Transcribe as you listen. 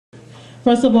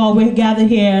First of all, we're gathered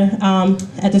here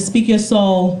at the Speak Your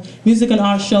Soul Music and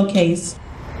Art Showcase.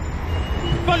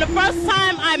 From the first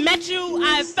time I met you,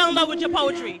 I fell in love with your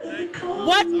poetry.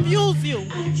 What fuels you?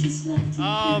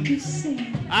 I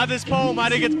have this poem I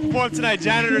didn't get to perform tonight,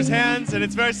 Janitor's Hands, and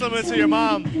it's very similar to your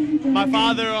mom. My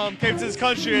father came to this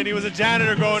country and he was a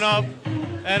janitor growing up,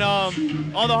 and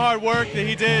all the hard work that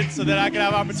he did so that I could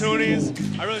have opportunities.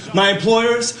 My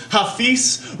employers,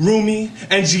 Hafiz, Rumi,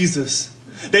 and Jesus.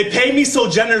 They pay me so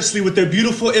generously with their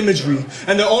beautiful imagery,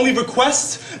 and their only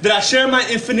request that I share my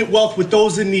infinite wealth with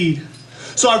those in need.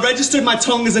 So I registered my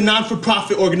tongue as a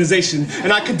non-for-profit organization,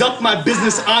 and I conduct my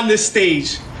business on this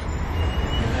stage.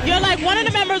 You're like one of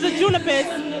the members of Junipers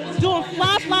doing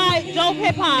fly, dope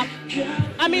hip-hop.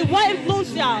 I mean, what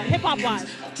influenced y'all, hip-hop-wise?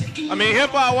 I mean,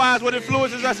 hip-hop-wise, what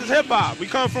influences us is hip-hop. We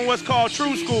come from what's called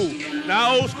true school.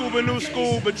 Not old school, but new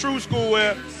school, but true school,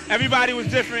 where everybody was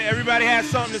different, everybody had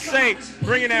something to say,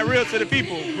 bringing that real to the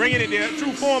people, bringing it their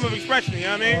true form of expression, you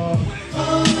know what I mean?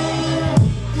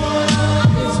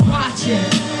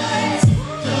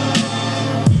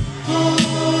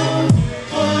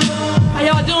 How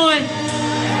y'all doing?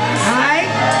 All right?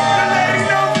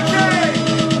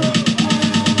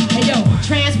 Hey yo,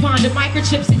 transponder,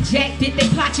 microchips injected. They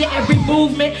plot your every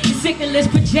movement, your signal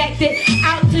projected.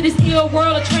 Out into this ill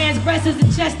world of transgressors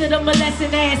and chested of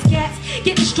molesting ass cats.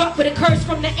 Getting struck with a curse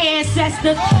from the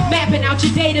ancestors. Mapping out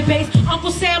your database.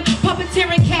 Uncle Sam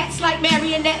puppeteering cats like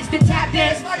marionettes that tap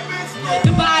dance.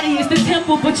 The body is the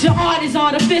temple, but your art is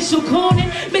artificial.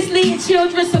 Cooning, misleading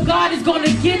children, so God is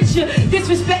gonna get you.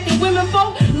 Disrespecting women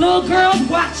folk, little girls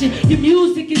watching. Your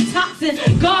music is toxin,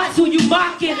 God's who you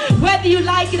mocking. Whether you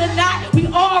like it or not, we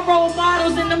all role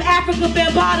models, and them Africa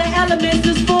Bambaataa elements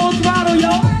is full throttle,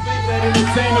 yo.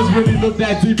 Entertainers really look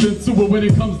that deep into it when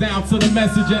it comes down to the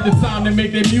message at the time they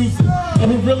make their music. But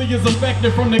who really is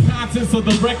affected from the contents of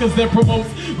the records that promotes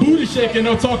booty shaking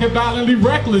or talking violently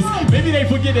reckless? Maybe they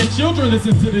forget that children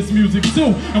listen to this music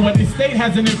too, and what they state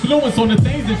has an influence on the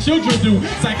things that children do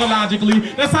psychologically.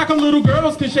 That's how come little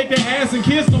girls can shake their ass and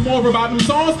kids know more about new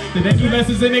songs than they do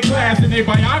lessons in their class. And their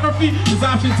biography is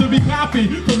option to be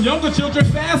copied from younger children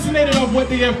fascinated of what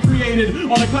they have created.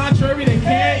 On the contrary, they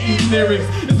can't eat lyrics.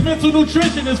 It's mental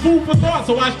nutrition, it's food for thought,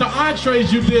 so watch the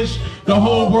entrees you dish. The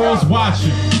whole world's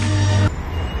watching.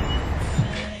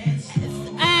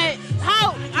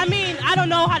 I don't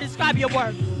know how to describe your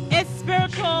work. It's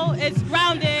spiritual, it's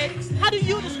grounded. How do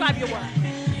you describe your work?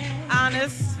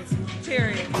 Honest,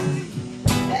 period.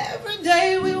 Every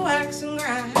day we wax and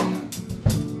grind,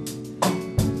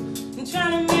 I'm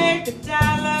trying to make a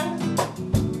dollar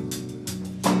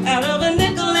out of a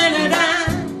nickel and a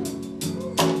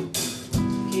dime.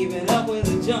 Keeping up with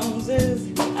the Joneses,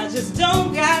 I just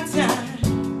don't got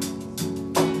time.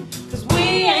 'Cause we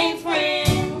ain't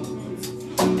friends,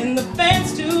 and the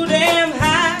fence too damn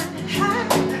high.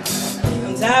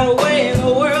 I'm tired of weighing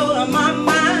the world on my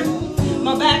mind.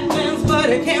 My back bends, but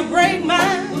it can't break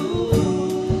mine.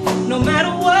 No matter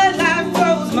what life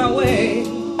throws my way,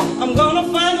 I'm gonna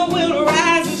find the will to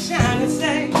rise and shine and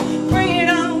say, bring it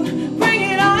on, bring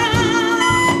it on.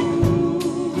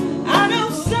 I know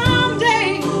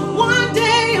someday, one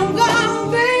day I'm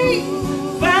gonna be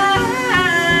fine.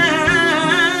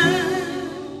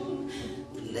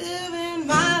 Living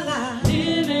my life.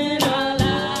 Living our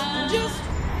life.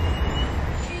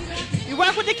 You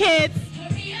work with the kids.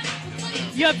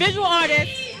 You're a visual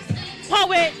artist,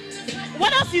 poet.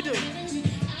 What else you do?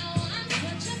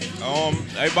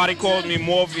 Everybody calls me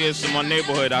Morpheus in my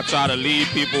neighborhood. I try to lead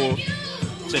people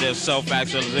to their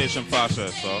self-actualization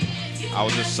process. So I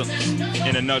was just,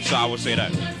 in a nutshell, I would say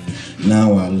that.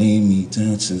 Now I lay me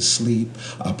down to sleep.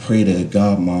 I pray to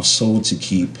God my soul to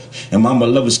keep. And my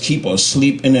lovers keep her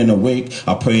sleeping and awake.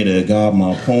 I pray to God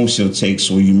my poem she'll take.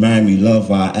 So you marry me,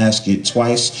 love, I ask it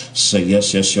twice. Say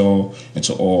yes, yes, y'all. And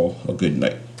to all, a good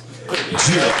night.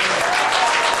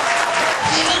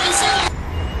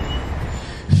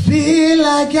 Feel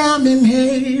like I'm in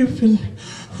heaven,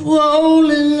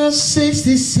 rolling a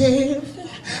 67.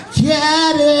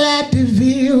 Cadillac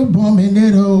DeVille, bumping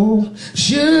that old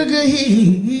Sugar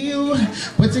Hill.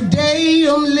 But today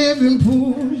I'm living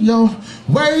proof your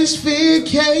worst fear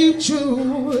came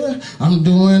true. I'm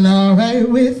doing alright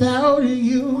without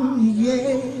you,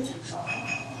 yeah.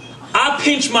 I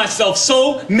pinched myself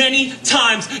so many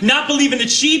times, not believing that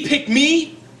she picked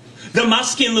me, that my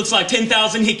skin looks like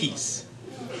 10,000 hickeys,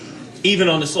 even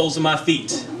on the soles of my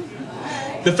feet.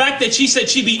 The fact that she said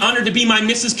she'd be honored to be my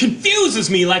missus confuses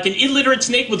me like an illiterate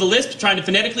snake with a lisp trying to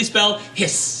phonetically spell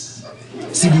hiss.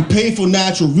 See, we pay for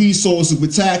natural resources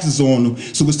with taxes on them,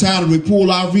 so it's time to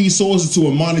repool our resources to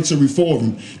a monetary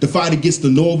forum. The fight against the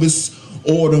novice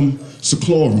autumn,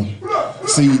 seclorum.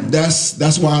 See,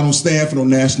 that's why I don't stand for no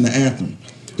national anthem.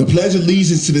 The Pledge of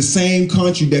Allegiance to the same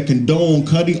country that condoned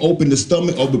cutting open the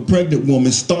stomach of the pregnant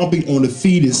woman, stomping on the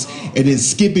fetus, and then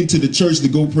skipping to the church to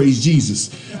go praise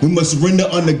Jesus. We must render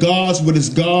unto gods what is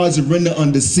God's and render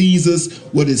unto Caesars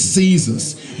what is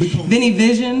Caesar's. Vinny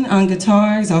Vision on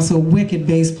guitar, he's also a wicked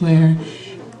bass player.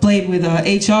 Played with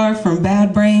HR from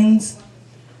Bad Brains,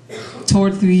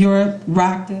 toured through Europe,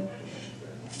 rocked it.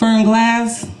 Fern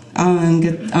Glass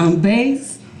on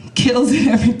bass. Kills it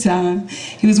every time.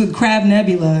 He was with Crab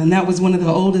Nebula, and that was one of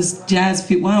the oldest jazz,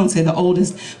 well, I don't say the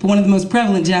oldest, but one of the most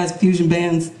prevalent jazz fusion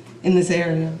bands in this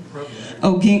area.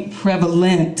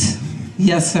 Prevalent,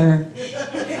 yes sir.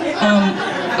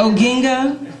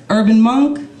 Oginga, Urban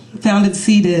Monk, founded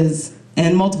CDiz,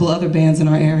 and multiple other bands in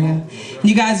our area.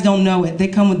 You guys don't know it. They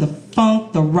come with the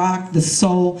funk, the rock, the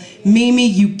soul. Mimi,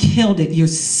 you killed it. You're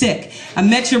sick. I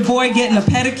met your boy getting a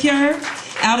pedicure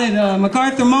out at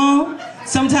MacArthur Mall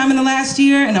sometime in the last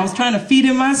year, and I was trying to feed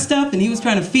him my stuff, and he was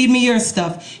trying to feed me your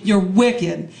stuff. You're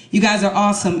wicked. You guys are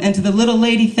awesome. And to the little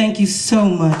lady, thank you so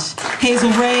much.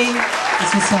 Hazel Ray,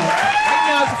 that's what's up. Right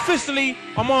now, it's officially,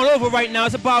 I'm all over right now.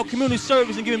 It's about community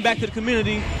service and giving back to the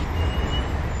community.